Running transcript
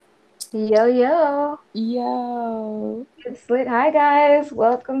Yo, yo. Yo, It's lit. Hi, guys.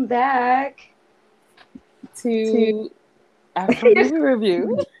 Welcome back to. to Afro Movie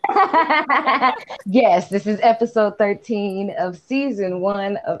Review. Yes, this is episode 13 of season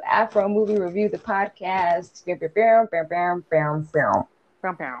one of Afro Movie Review, the podcast.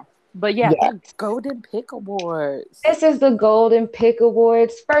 Pow, pow. But yeah, Yeah. the Golden Pick Awards. This is the Golden Pick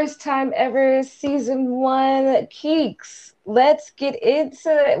Awards. First time ever, season one. Keeks. Let's get into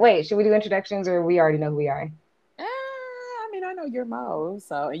it. Wait, should we do introductions or we already know who we are? I know you're Mo,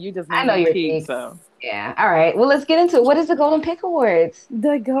 so and you just I named know them you're Keek, Keeks. so Yeah. All right. Well, let's get into it. What is the Golden Pick Awards?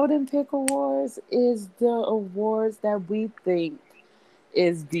 the Golden Pick Awards is the awards that we think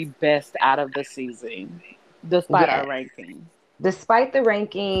is the best out of the season, despite Yeah. our ranking. Despite the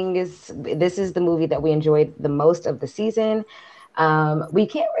rankings, this is the movie that we enjoyed the most of the season. We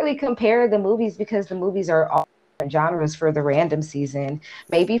can't really compare the movies because the movies are all different genres for the random season.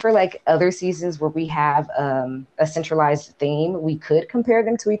 Maybe for like other seasons where we have a centralized theme, we could compare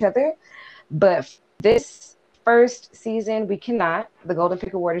them to each other. But this first season, we cannot. The Golden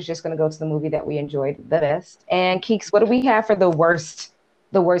Pick Award is just going to go to the movie that we enjoyed the best. And Keeks, what do we have for the worst?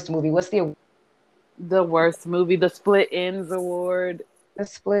 The worst movie. What's The worst movie, the Split Ends Award. the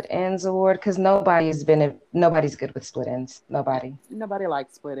Split Ends Award? Because nobody's good with split ends. Nobody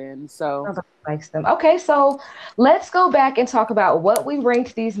likes Split Ends, so Nobody likes them. Okay, so let's go back and talk about what we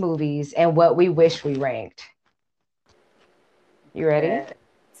ranked these movies and what we wish we ranked. You ready? bet.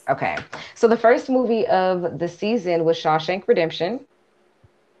 Okay. So the first movie of the season was Shawshank Redemption.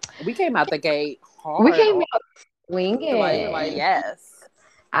 We came out the gate We hard. came out Like, swinging. yes.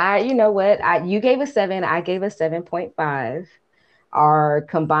 You know what? You gave a 7. I gave a 7.5. Our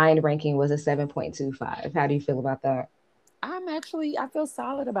combined ranking was a 7.25. How do you feel about that? I feel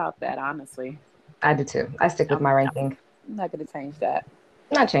solid about that, honestly. I do too. I stick with I'm, my I'm ranking. not going to change that.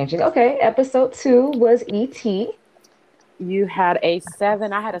 Not changing. Okay. Episode 2 was E.T. You had a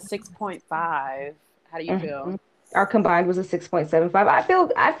 7. I had a 6.5. How do you feel? Mhm. Our combined was a 6.75.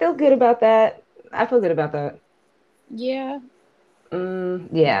 I feel good about that. I feel good about that. Yeah. I'm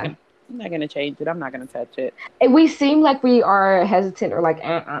not Yeah. going to. I'm not gonna change it. I'm not gonna touch it. And we seem like we are hesitant or like,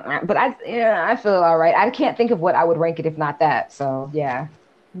 but I feel all right. I can't think of what I would rank it if not that. So yeah,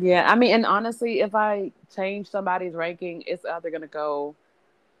 Yeah, I mean, and honestly, if I change somebody's ranking, it's either gonna go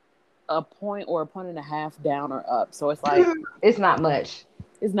a point or a point and a half down or up. So it's like it's not much.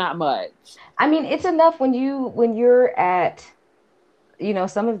 it's not much. I mean, it's enough when you're at,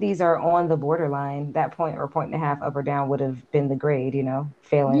 some of these are on the borderline. That point or point and a half up or down would have been the grade,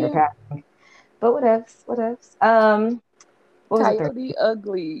 failing or Yeah. passing. But what else? What else? What was the third? Coyote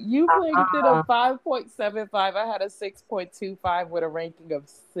Ugly. You ranked it a Uh, 5.75. I had a 6.25 with a ranking of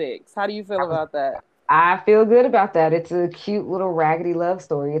 6. How do you feel about that? I feel good about that. It's a cute little raggedy love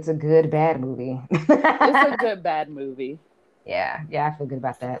story. It's a good bad movie. It's a good bad movie. Yeah, yeah, I feel good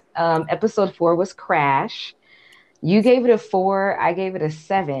about that. Episode 4 was Crash. You gave it a 4, I gave it a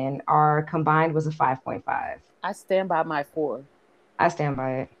 7. Our combined was a 5.5. I stand by my 4. I stand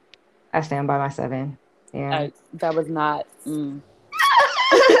by it. I stand by my 7. Yeah. That was not.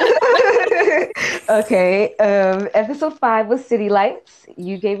 Okay. Episode 5 was City Lights.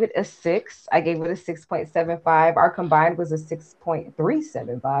 You gave it a 6. I gave it a 6.75. Our combined was a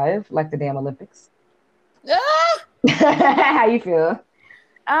 6.375, like the damn Olympics. Ah! How you feel?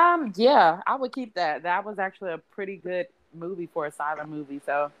 Yeah, I would keep that. That was actually a pretty good movie for a silent movie.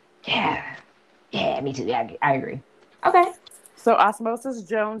 Yeah. Yeah, me too. Yeah, I agree. Okay. So Osmosis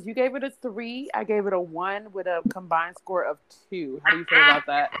Jones, you gave it a 3. I gave it a 1 with a combined score of 2. How do you feel about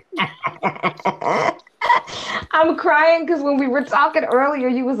that? I'm crying because when we were talking earlier,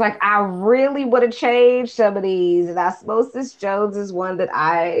 you was like, I really would have changed some of these. And Osmosis Jones is one that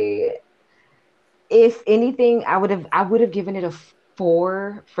if anything, I would have given it a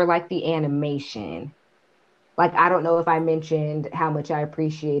 4 for like the animation. Like I don't know if I mentioned how much I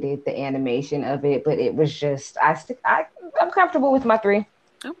appreciated the animation of it, but it was just I'm comfortable with my 3.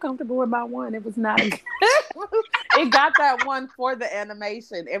 I'm comfortable with my 1. It was not a good. It got that 1 for the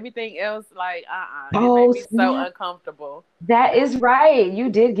animation. Everything else, like, it made Oh, me so snap. uncomfortable. That is right. You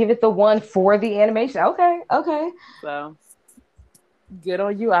did give it the 1 for the animation. Okay, okay. So good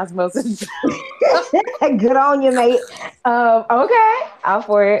on you, Osmosis. Good on you, mate. Okay, I'm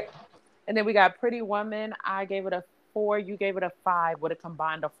for it. And then we got Pretty Woman. I gave it a 4. You gave it a 5 with a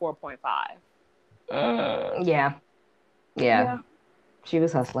combined of 4.5. Yeah, yeah. Yeah. She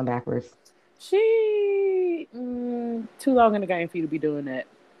was hustling backwards. Too long in the game for you to be doing that.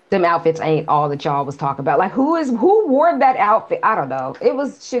 Them outfits ain't all that y'all was talking about. Like who wore that outfit? I don't know. It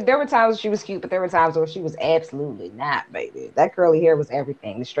was she, there were times she was cute, but there were times where she was absolutely not, baby. That curly hair was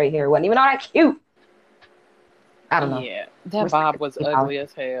everything. The straight hair wasn't even all that cute. I don't know. Yeah, that Respect Bob was to ugly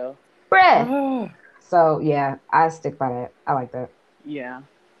as hell. bruh. So yeah, I stick by that. I like that. Yeah.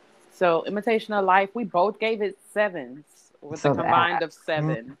 So, Imitation of Life, we both gave it sevens with a So combined that of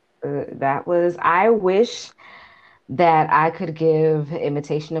seven. that was. I wish that I could give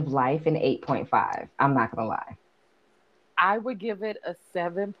Imitation of Life an 8.5. I'm not gonna lie. I would give it a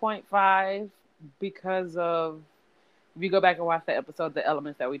 7.5 because of, if you go back and watch the episode, the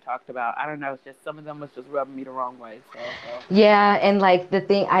elements that we talked about, I don't know, it's just some of them was just rubbing me the wrong way. So, Yeah, and like the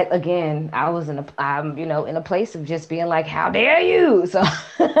thing, I was in a, in a place of just being like, how dare you? So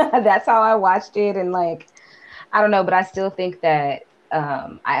that's how I watched it, and like, I don't know, but I still think that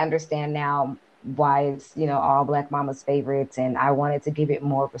I understand now why it's, all Black Mama's favorites, and I wanted to give it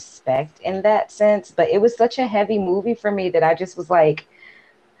more respect in that sense. But it was such a heavy movie for me that I just was like,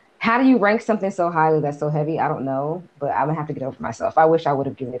 how do you rank something so highly that's so heavy? I don't know, but I'm gonna have to get over myself. I wish I would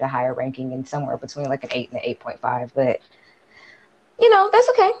have given it a higher ranking and somewhere between like an 8 and an 8.5, but that's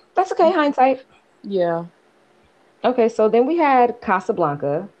okay. That's okay. Hindsight. yeah. Okay, so then we had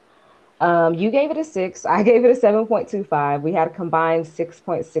Casablanca. You gave it a 6. I gave it a 7.25. We had a combined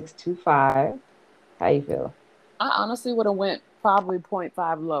 6.625. How you feel? I honestly would have went probably point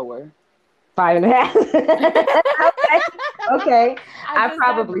 0.5 lower. 5.5. Okay. Okay. I I just that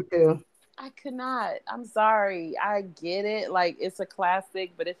probably too. I could not. I'm sorry. I get it. Like it's a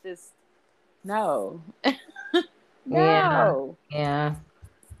classic, but it's just no. Yeah. No. Yeah.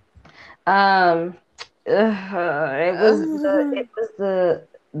 Um, it was the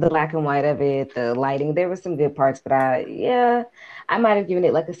black and white of it, the lighting. There were some good parts, but I might have given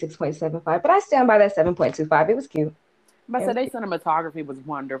it like a 6.75, but I stand by that 7.25. It was cute. But It so was their cute. cinematography was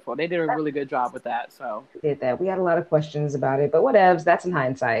wonderful. They did a really good job with that. So We did that. We had a lot of questions about it, but whatevs. That's in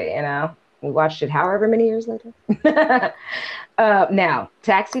hindsight. We watched it however many years later. Now,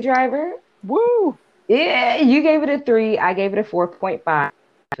 Taxi Driver. woo. Yeah, you gave it a 3. I gave it a 4.5. I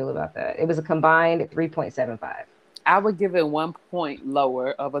feel about that. It was a combined 3.75. I would give it 1 point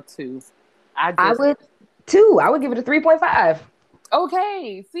lower of a 2. I I just would too. I would give it a 3.5.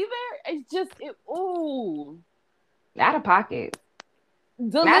 okay. See there? It's just it ooh. Out of pocket. Out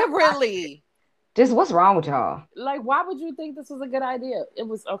of pocket. Deliberately. Just what's wrong with y'all? Like, why would you think this was a good idea? It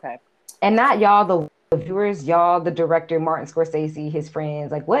was okay. And not y'all, the viewers, y'all, the director, Martin Scorsese, his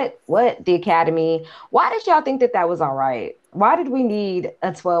friends. Like, what, the Academy? Why did y'all think that that was all right? Why did we need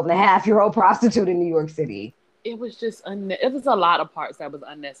a 12-and-a-half-year-old prostitute in New York City? It was just it was a lot of parts that was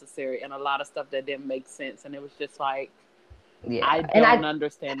unnecessary and a lot of stuff that didn't make sense. And it was just like I Yeah. And don't I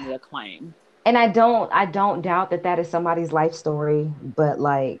understand the acclaim. and I don't doubt that that is somebody's life story, but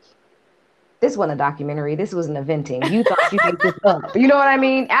like this wasn't a documentary. This was an eventing. You thought you made this up. You know what I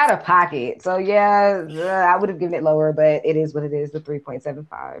mean? Out of pocket. So yeah, I would have given it lower, but it is what it is, the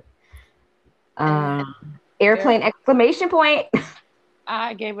 3.75. And Um, Airplane Eric, exclamation point.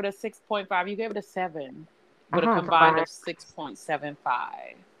 I gave it a 6.5. You gave it a 7 with a Uh-huh, combined combined. of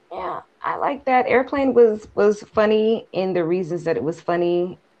 6.75. Yeah, I like that. Airplane was funny in the reasons that it was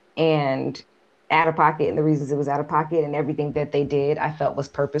funny, and out of pocket in the reasons it was out of pocket, and everything that they did I felt was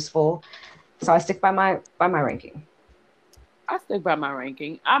purposeful. So I stick by my ranking. I stick by my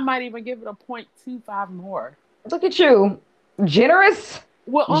ranking. I might even give it a 0.25 more. Look at you. Generous,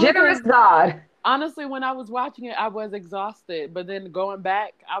 Well, only generous because God. honestly, when I was watching it, I was exhausted. But then going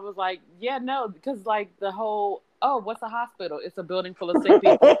back, I was like, yeah, no, because like the whole, oh, what's a hospital? It's a building full of sick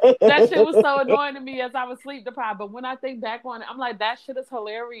people. That shit was so annoying to me as I was sleep deprived. But when I think back on it, I'm like, that shit is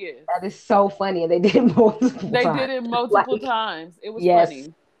hilarious. That is so funny. And they did it multiple They did times. it multiple Like, times. It was yes,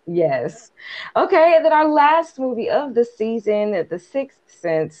 funny. yes. Okay, and then our last movie of the season, The Sixth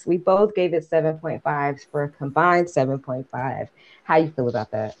Sense, we both gave it 7.5 for a combined 7.5. How you feel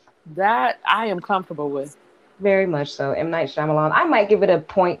about that? That I am comfortable with. Very much so. M. Night Shyamalan. I might give it a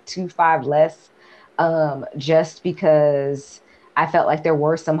 0.25 less, just because I felt like there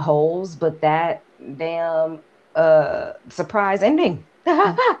were some holes, but that damn surprise ending.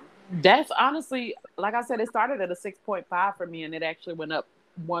 That's honestly, like I said, it started at a 6.5 for me, and it actually went up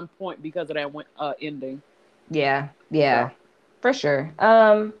 1 point because of that ending. Yeah, So yeah, for sure.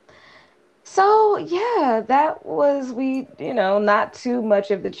 So yeah, that was not too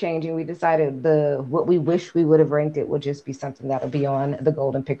much of the changing. We decided the what we wish we would have ranked it would just be something that'll be on the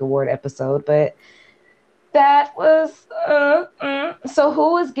Golden Pick Award episode. But that was so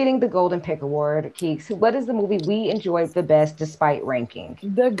who is getting the Golden Pick Award, Keeks? What is the movie we enjoyed the best despite ranking?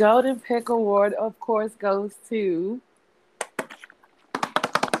 the Golden Pick Award, of course, goes to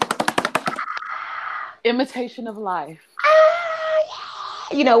Imitation of life.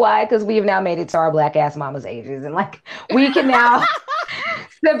 Yeah. You know why? Because we've now made it to our black ass mamas ages, and like we can now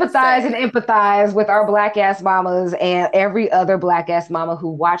sympathize and Same. empathize with our black ass mamas and every other black ass mama who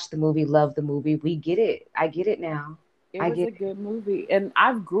watched the movie, loved the movie. We get it. I get it now. It I was get a good movie, and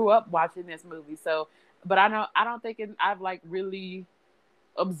I grew up watching this movie. So, but I don't think I've like really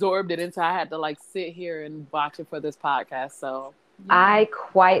absorbed it until I had to like sit here and watch it for this podcast. So, yeah. I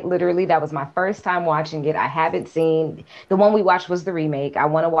quite literally, that was my first time watching it. I haven't seen the one we watched was the remake. I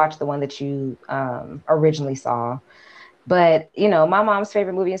want to watch the one that you originally saw. But, you know, my mom's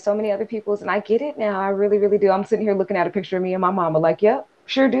favorite movie and so many other people's, and I get it now. I really, really do. I'm sitting here looking at a picture of me and my mama, like, yep,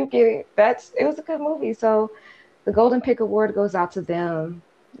 sure do get it. It was a good movie. So the Golden Pick Award goes out to them.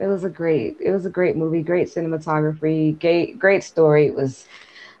 It was a great movie, great cinematography, great story. It was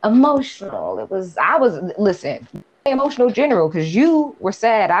emotional. Listen, emotional general because you were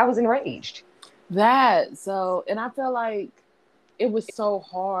sad. I was enraged. That so, and I feel like it was so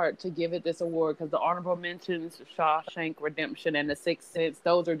hard to give it this award because the honorable mentions, Shawshank Redemption and The Sixth Sense,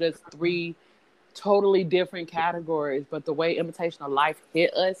 those are just three totally different categories. But the way Imitation of Life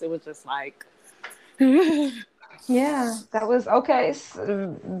hit us, it was just like, it Yeah, that was okay.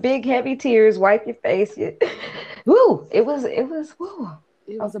 Big heavy tears, wipe your face. Woo! It was woo.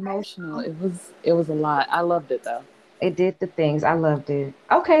 was Okay, emotional. so It was a lot. I loved it though. it did the things. I loved it.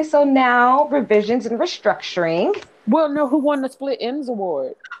 Okay, so now revisions and restructuring. Well, no, who won the Split Ends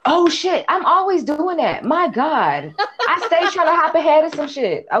Award? Oh shit, I'm always doing that. My God. I stay trying to hop ahead of some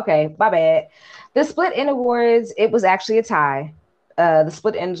shit. Okay, my bad. The Split End Awards, it was actually a tie. The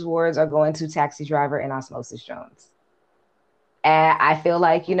Split End Awards are going to Taxi Driver and Osmosis Jones. And I feel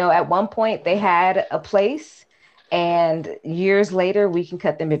like, you know, at one point they had a place, and years later we can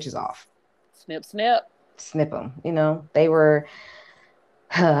cut them bitches off. Snip, snip. Snip them. You know, they were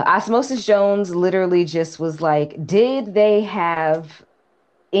Osmosis Jones literally just was like, did they have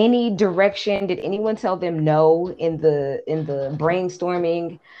any direction? Did anyone tell them no in the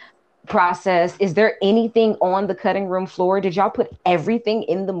brainstorming process? Is there anything on the cutting room floor? Did y'all put everything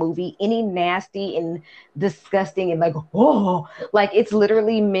in the movie? Any nasty and disgusting and like, oh, like it's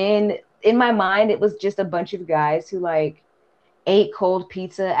literally men. In my mind, it was just a bunch of guys who like ate cold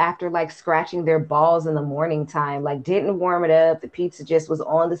pizza after like scratching their balls in the morning time, like didn't warm it up. The pizza just was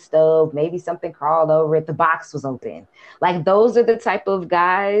on the stove. Maybe something crawled over it. The box was open. Like those are the type of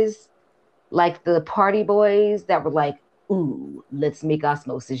guys, like the party boys that were like, ooh, let's make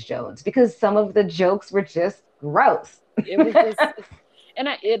Osmosis Jones because some of the jokes were just gross. It was just, and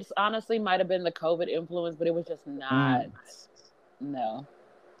it's honestly might have been the COVID influence, but it was just not. Mm. No,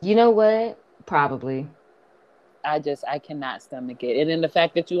 You know what? Probably. I cannot stomach it. And then the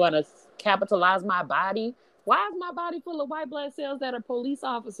fact that you want to capitalize my body. Why is my body full of white blood cells that are police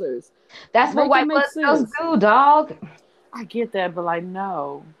officers? That's what Make it white make blood cells sense. do, dog. I get that, but like,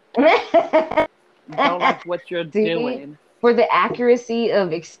 no, don't like what you're See, doing. for the accuracy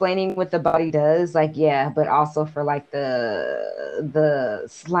of explaining what the body does, like yeah, but also for like the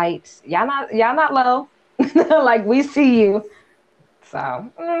slight, y'all not low. Like we see you.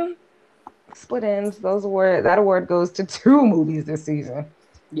 So split ends. That award goes to two movies this season.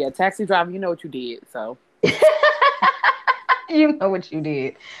 Yeah, Taxi Driver, you know what you did. So You know what you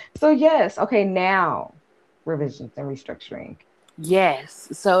did. So yes, okay, now revisions and restructuring. yes.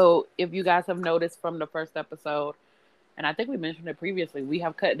 So if you guys have noticed from the first episode, and I think we mentioned it previously, we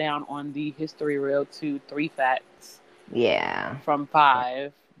have cut down on the history reel to 3 facts Yeah. from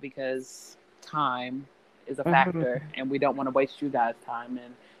 5 because time is a factor, Mhm. and we don't want to waste you guys' time,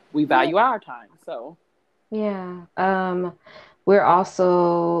 and we Yeah. value our time. So Yeah. We're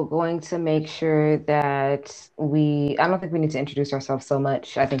also going to make sure that I don't think we need to introduce ourselves so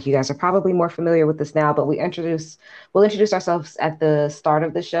much. I think you guys are probably more familiar with this now, but we'll introduce ourselves at the start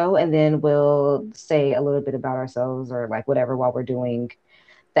of the show, and then we'll say a little bit about ourselves or like whatever while we're doing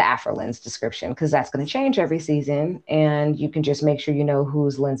the Afro lens description, because that's going to change every season. And you can just make sure you know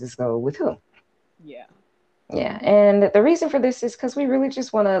whose lenses go with who. yeah, Yeah. And the reason for this is because we really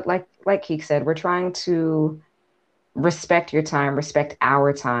just want to, like Keek said, we're trying to respect your time, respect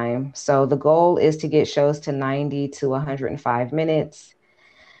our time. So the goal is to get shows to 90 to 105 minutes.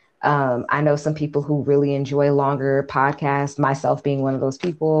 I know some people who really enjoy longer podcasts, myself being one of those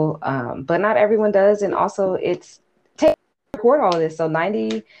people, but not everyone does. And also, it's take record all of this. So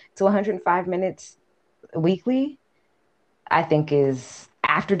 90 to 105 minutes weekly, I think is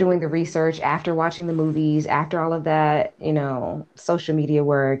after doing the research, after watching the movies, after all of that, you know, social media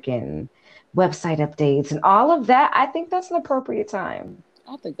work and website updates and all of that, I think that's an appropriate time.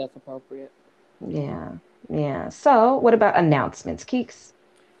 I think that's appropriate. Yeah. Yeah. So, what about announcements, Keeks?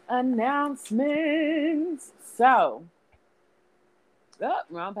 Announcements. So,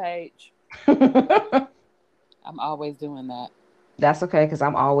 wrong page. I'm always doing that. That's okay, because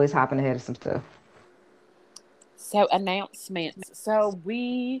I'm always hopping ahead of some stuff. So, announcements. So,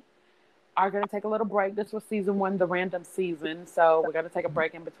 we are going to take a little break. This was season one, the random season. So, we're going to take a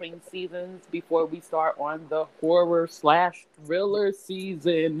break in between seasons before we start on the horror slash thriller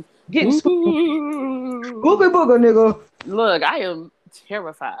season. Getting spooky. Ooh. Booga booga, nigga. Look, I am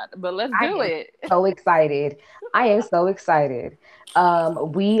terrified, but let's I do am it. so excited. I am so excited.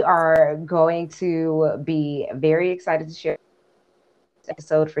 We are going to be very excited to share.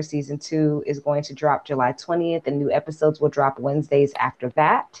 Episode for season 2 is going to drop July 20th, and new episodes will drop Wednesdays after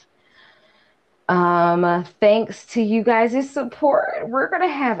that. Thanks to you guys' support, we're gonna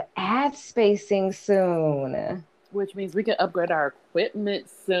have ad spacing soon. Which means we can upgrade our equipment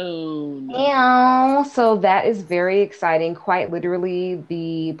soon. And so that is very exciting. Quite literally,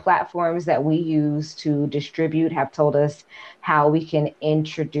 the platforms that we use to distribute have told us how we can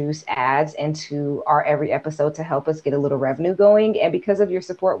introduce ads into our every episode to help us get a little revenue going. And because of your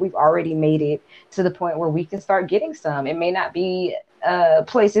support, we've already made it to the point where we can start getting some. It may not be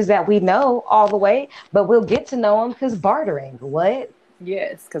places that we know all the way, but we'll get to know them because bartering. What?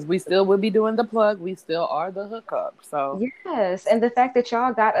 Yes, because we still will be doing the plug. We still are the hookup. So Yes, and the fact that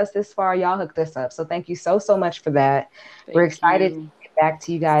y'all got us this far, y'all hooked us up. So thank you so, so much for that. We're thank excited to you. get back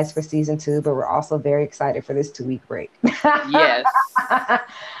to you guys for season 2, but we're also very excited for this 2-week break. Yes,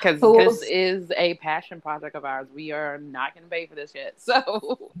 because this Fools. is a passion project of ours. We are not going to pay for this yet.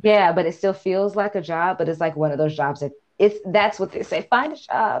 So Yeah, but it still feels like a job, but it's like one of those jobs that that's what they say. Find a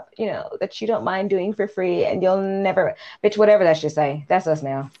job, that you don't mind doing for free and you'll never bitch, whatever that should say. That's us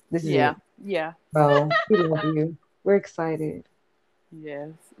now. This is yeah, it. yeah, Bro, we love you. We're excited. yes.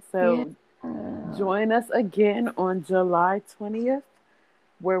 Yeah. So join us again on July 20th,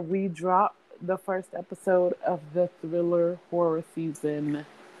 where we drop the first episode of the thriller horror season.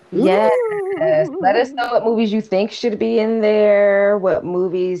 Yes. Let us know Ooh. what movies you think should be in there. What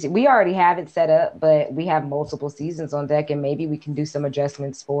movies we already have it set up, but we have multiple seasons on deck, and maybe we can do some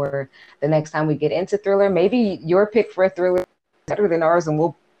adjustments for the next time we get into thriller. Maybe your pick for a thriller is better than ours, and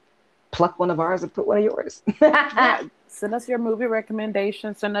we'll pluck one of ours and put one of yours. Yeah, send us your movie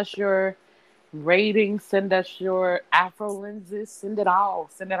recommendations. Send us your ratings. Send us your Afro lenses. Send it all.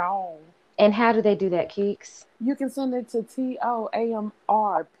 Send it all. And how do they do that, Keeks? You can send it to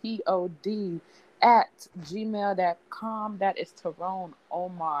TOAMRPOD@gmail.com. That is Tyrone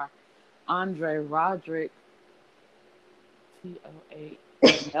Omar Andre Roderick TOA.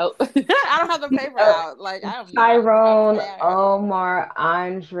 Nope. I don't have the paper out. Like I am not Tyrone, prepared. Omar,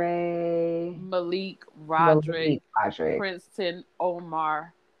 Andre, Malik Roderick Malik, Patrick. Princeton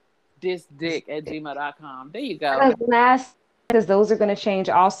Omar this dick at gmail.com. There you And go. the last, because those are going to change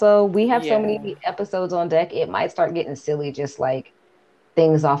also. We have so Yeah. many episodes on deck, it might start getting silly, just like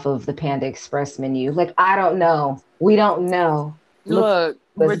things off of the Panda Express menu. Like, I don't know. We don't know. Look, Look,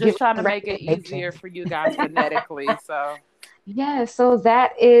 we're let's give just trying to us make it easier recommendations. for you guys phonetically. So Yeah, so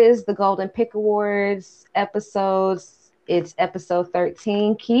that is the Golden Pick Awards episodes. It's episode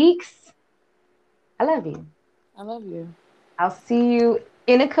 13. Keeks, I love you. I love you. I'll see you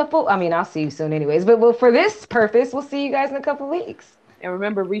in a couple. I mean, I'll see you soon, anyways. But for this purpose, we'll see you guys in a couple weeks. And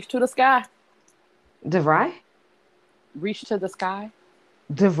remember, reach to the sky. DeVry? Reach to the sky.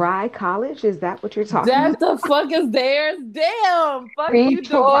 DeVry College? Is that what you're talking That about? the fuck is theirs? Damn. Fuck you, Reach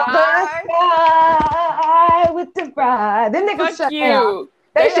for the Divide. sky with DeVry. Them niggas Fuck shut down. you.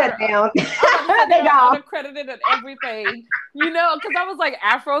 They They shut are. down. I'm about to say they They are gone. unaccredited and everything. Because I was like,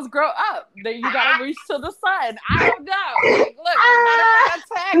 Afros grow up. Then you gotta reach to the sun. I don't know. Like, look, I'm trying to find a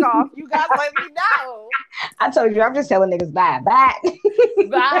tag off. You guys let me know. I told you, I'm just telling niggas bye. Bye.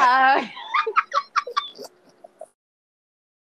 Bye.